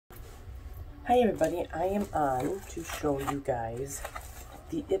Hi everybody, I am on to show you guys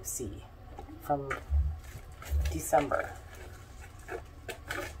the Ipsy from December.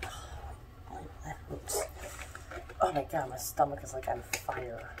 Oops. Oh my god, my stomach is like on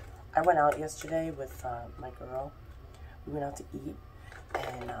fire. I went out yesterday with my girl. We went out to eat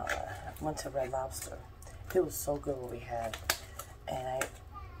and went to Red Lobster. It was so good what we had. And I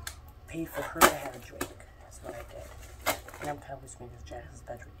paid for her to have a drink. That's what I did. And I'm kind of whispering because Jackson's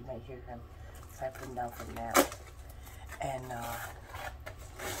bedroom. You might hear him. So I put him down for a nap. And,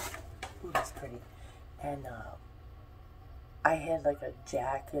 ooh, that's pretty. And, I had like a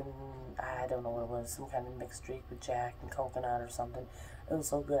Jack and, I don't know what it was, some kind of mixed drink with Jack and coconut or something. It was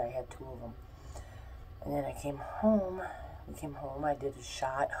so good, I had 2 of them. And then I came home. We came home, I did a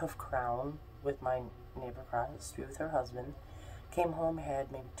shot of Crown with my neighbor across the street with her husband. Came home,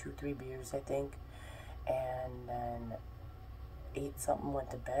 had maybe 2-3 beers, I think. And then ate something,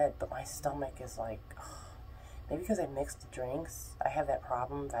 went to bed. But my stomach is like, ugh. Maybe because I mixed drinks. I have that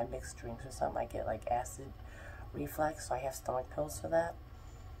problem. If I mix drinks or something, I get like acid reflux. So I have stomach pills for that.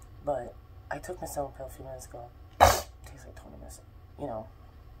 But I took my stomach pill a few minutes ago. It takes like 20 minutes, you know,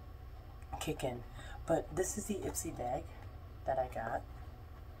 kick in. But this is the Ipsy bag that I got.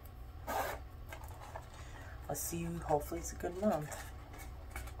 Let's see, hopefully it's a good month.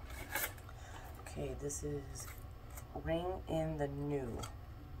 Okay, this is Ring in the New.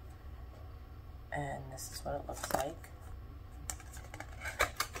 And this is what it looks like.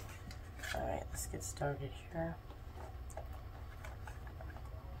 Alright, let's get started here.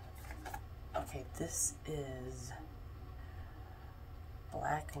 Okay, this is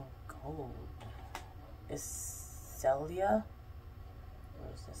black and gold. Is Celia?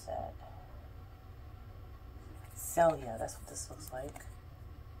 Where's this at? Celia, that's what this looks like.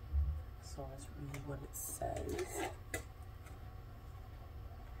 So let's read what it says.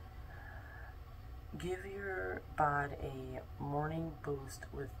 Give your bod a morning boost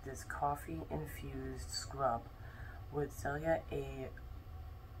with this coffee-infused scrub. With Celia, a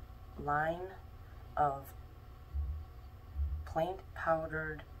line of plain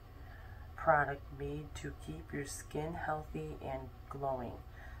powdered product made to keep your skin healthy and glowing.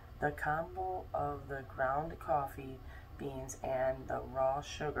 The combo of the ground coffee beans and the raw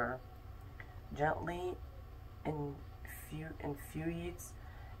sugar gently infuses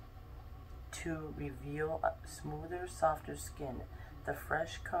to reveal a smoother, softer skin. The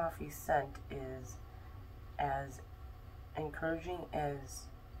fresh coffee scent is as encouraging as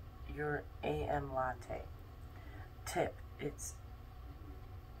your AM latte. Tip: It's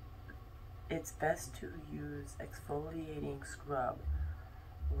best to use exfoliating scrub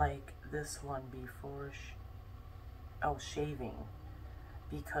like this one before shaving,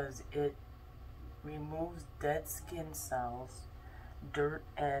 because it removes dead skin cells, dirt,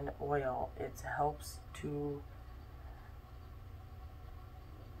 and oil. It helps to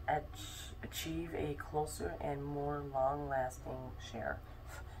achieve a closer and more long-lasting share.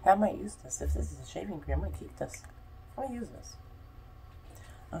 I might use this. If this is a shaving cream, I'm going to keep this. I'm going to use this.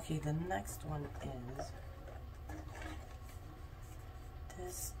 Okay, the next one is,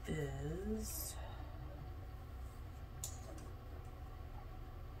 this is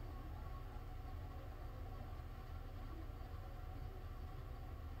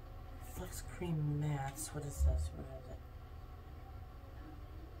Lux Cream Mattes. What is this? Where is it?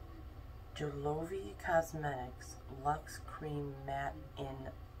 Jolovi Cosmetics Lux Cream Matte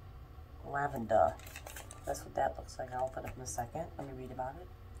in Lavender. That's what that looks like. I'll open it in a second. Let me read about it.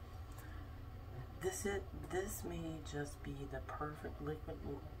 This may just be the perfect liquid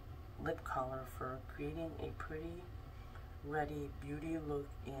lip color for creating a pretty, ready beauty look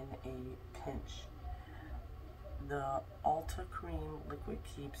in a pinch. The Ultra Cream liquid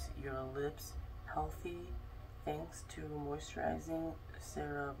keeps your lips healthy thanks to moisturizing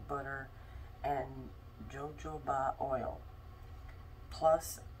Sarah butter and jojoba oil.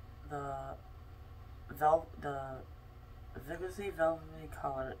 Plus, the vigorously velvety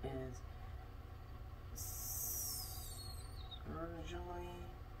color is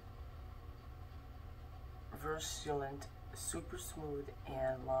versulent, super smooth,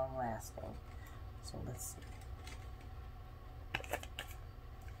 and long lasting. So let's see.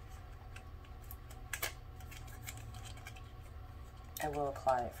 I will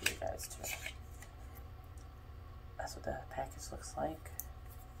apply it for you guys too. That's what the package looks like.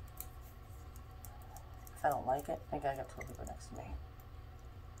 If I don't like it, maybe I got toilet paper next to me.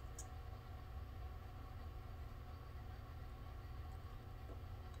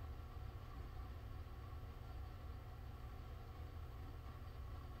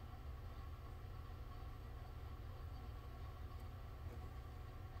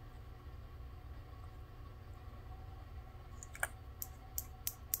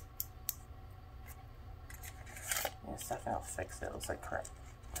 second, I'll fix it. It looks like crap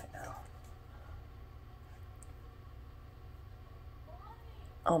right now.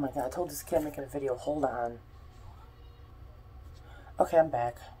 Oh my god, I told this kid I'm making a video. Hold on. Okay, I'm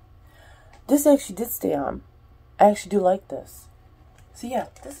back. This actually did stay on. I actually do like this. So yeah,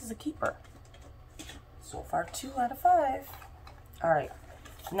 this is a keeper. So far, 2 out of 5. Alright,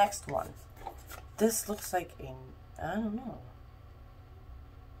 next one. This looks like a, I don't know,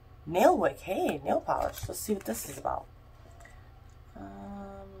 nail wick. Hey, nail polish. Let's see what this is about.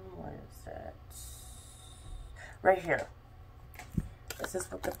 Where is it? Right here. This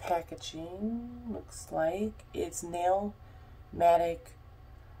is what the packaging looks like. It's nail matic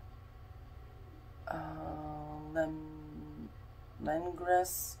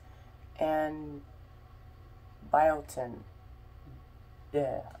lemongrass and biotin.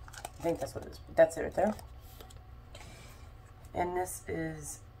 Yeah, I think that's what it is. That's it right there. And this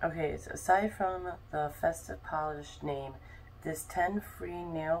is, okay, so aside from the festive polish name, this 10 free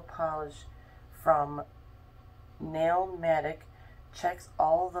nail polish from Nailmatic checks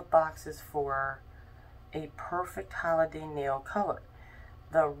all the boxes for a perfect holiday nail color.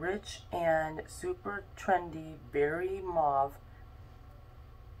 The rich and super trendy berry mauve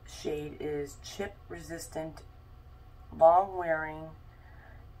shade is chip resistant, long wearing,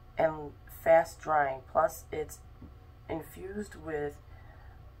 and fast drying. Plus, it's infused with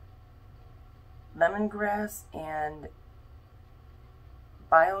lemongrass and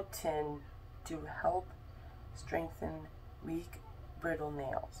biotin to help strengthen weak, brittle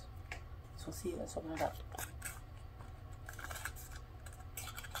nails. So let's see, let's open it up.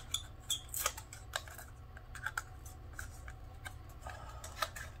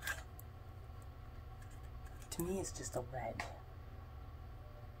 To me, it's just a red.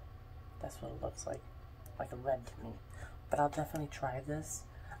 That's what it looks like a red to me. But I'll definitely try this.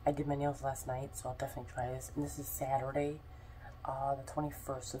 I did my nails last night, so I'll definitely try this. And this is Saturday, the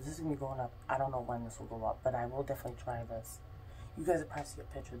 21st. So this is going to be going up. I don't know when this will go up, but I will definitely try this. You guys will probably see a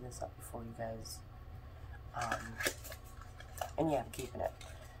picture of this up before you guys, and yeah, I'm keeping it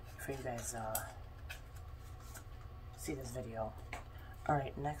before you guys, see this video.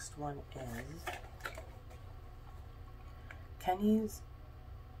 Alright, next one is Kenny's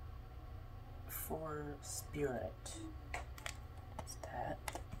for Spirit. What's that?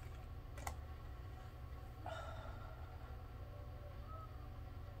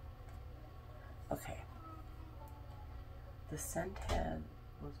 Okay. The scent head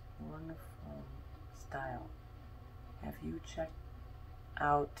was born from style. Have you checked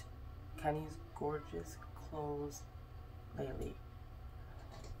out Kenny's gorgeous clothes lately?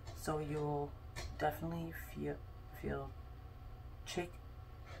 So you'll definitely feel chic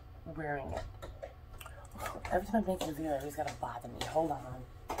wearing it. Every time I make a video, everybody's gotta bother me. Hold on.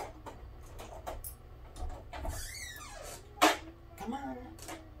 Come on.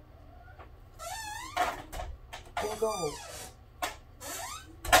 There you go.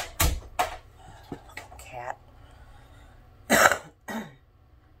 Cat.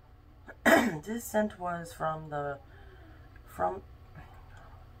 This scent was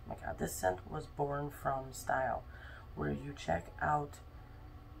this scent was born from style, where you check out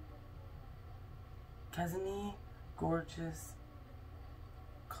Kenny's gorgeous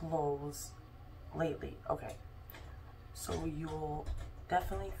clothes lately. Okay, so you'll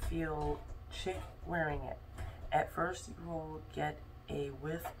definitely feel chic wearing it. At first, you will get a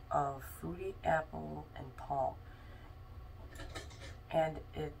whiff of fruity apple and palm, and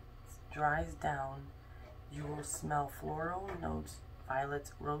it dries down. You will smell floral notes,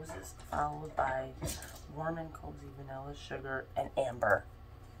 violets, roses, followed by warm and cozy vanilla, sugar, and amber.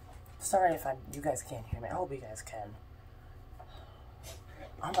 Sorry if you guys can't hear me. I hope you guys can.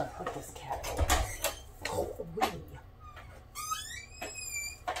 I'm gonna put this cat away.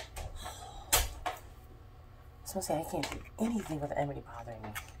 So I'm saying I can't do anything with Emily bothering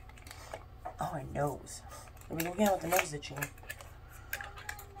me. Oh, her nose. Here we go again with the nose itching.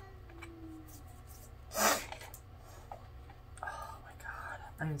 Oh my god.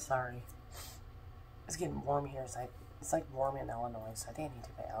 I'm sorry. It's getting warm here. It's like warm in Illinois, so I think I need to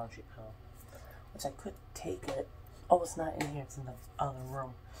take my allergy pill. Which I could take it. Oh, it's not in here. It's in the other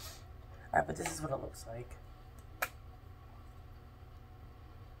room. Alright, but this is what it looks like.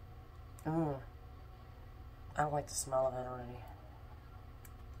 I don't like the smell of it already.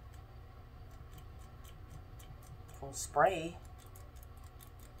 Full spray.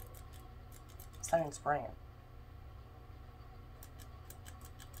 It's not even spraying.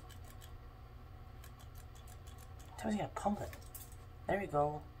 Tell me you gotta pump it. There we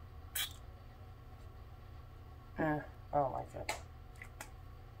go. I don't like it.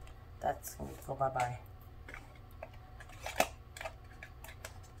 That's gonna go bye-bye.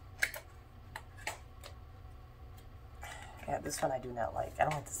 Yeah, this one I do not like. I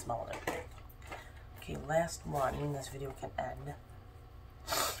don't like the smell of it. Okay, last one, and this video can end.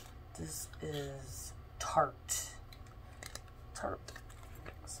 This is Tarte. Tarte.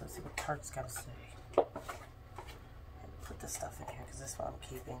 So let's see what Tarte's got to say. Put this stuff in here because this one I'm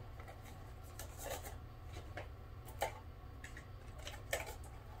keeping.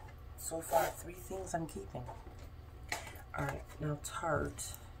 So far, 3 things I'm keeping. Alright, now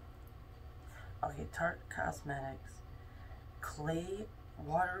Tarte. Okay, Tarte Cosmetics. Clay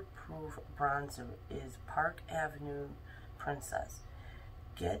Waterproof Bronzer is Park Avenue Princess.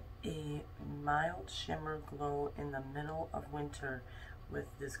 Get a mild shimmer glow in the middle of winter with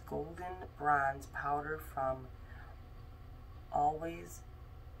this golden bronze powder from Always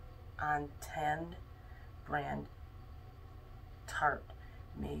on 10 brand Tarte,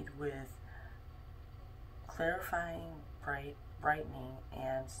 made with clarifying, brightening,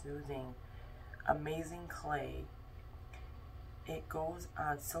 and soothing, amazing clay. It goes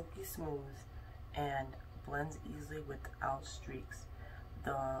on silky smooth and blends easily without streaks.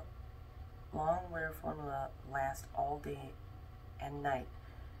 The long wear formula lasts all day and night.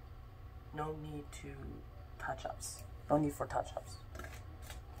 No need to touch-ups. No need for touch-ups.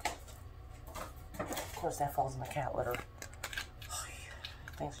 Of course, that falls in the cat litter.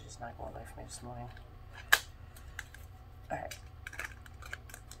 Things are just not going right for me this morning. Alright.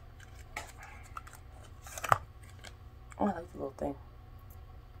 Oh, I like the little thing.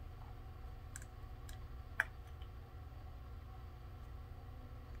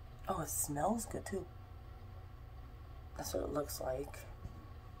 Oh, it smells good too. That's what it looks like.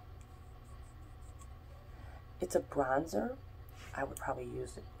 It's a bronzer. I would probably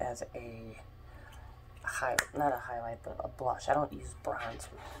use it as a not a highlight, but a blush. I don't use bronze.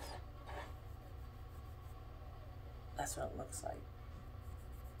 That's what it looks like.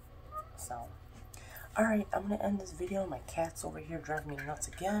 So, alright, I'm going to end this video. My cat's over here driving me nuts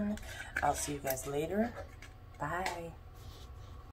again. I'll see you guys later. Bye.